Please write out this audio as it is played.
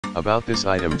About this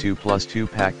item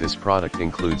 2+2 pack. This product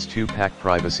includes 2-pack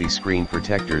privacy screen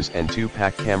protectors and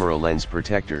 2-pack camera lens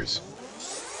protectors.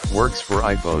 Works for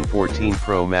iPhone 14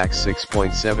 Pro Max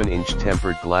 6.7-inch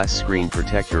tempered glass screen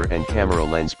protector and camera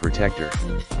lens protector.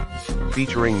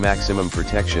 Featuring maximum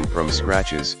protection from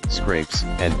scratches, scrapes,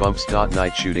 and bumps.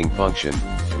 Night shooting function.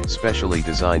 Specially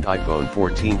designed iPhone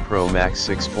 14 Pro Max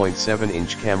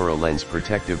 6.7-inch camera lens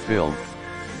protective film.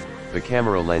 The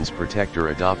camera lens protector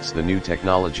adopts the new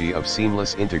technology of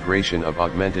seamless integration of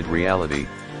augmented reality,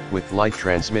 with light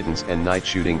transmittance and night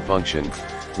shooting function,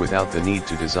 without the need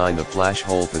to design the flash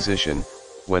hole position.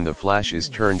 When the flash is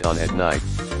turned on at night,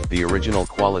 the original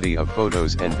quality of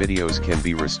photos and videos can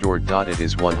be restored. It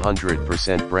is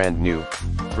 100% brand new,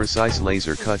 precise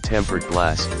laser cut tempered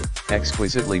glass,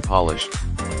 exquisitely polished.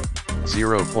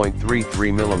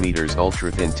 0.33mm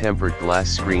ultra-thin tempered glass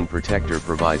screen protector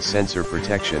provides sensor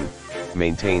protection,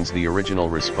 maintains the original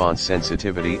response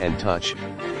sensitivity and touch,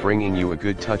 bringing you a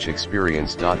good touch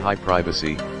experience. High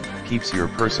privacy, keeps your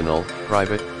personal,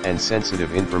 private, and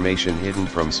sensitive information hidden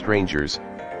from strangers.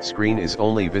 Screen is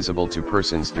only visible to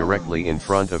persons directly in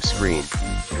front of screen.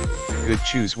 Good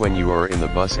choose when you are in the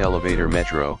bus, elevator,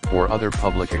 metro, or other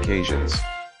public occasions.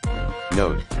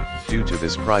 Note: due to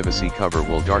this, privacy cover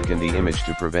will darken the image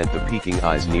to prevent the peeking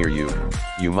eyes near you.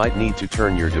 You might need to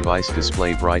turn your device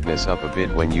display brightness up a bit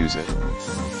when use it.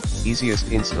 Easiest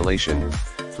installation.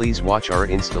 Please watch our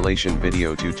installation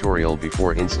video tutorial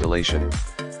before installation.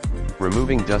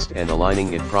 Removing dust and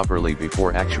aligning it properly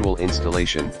before actual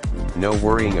installation. No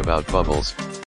worrying about bubbles,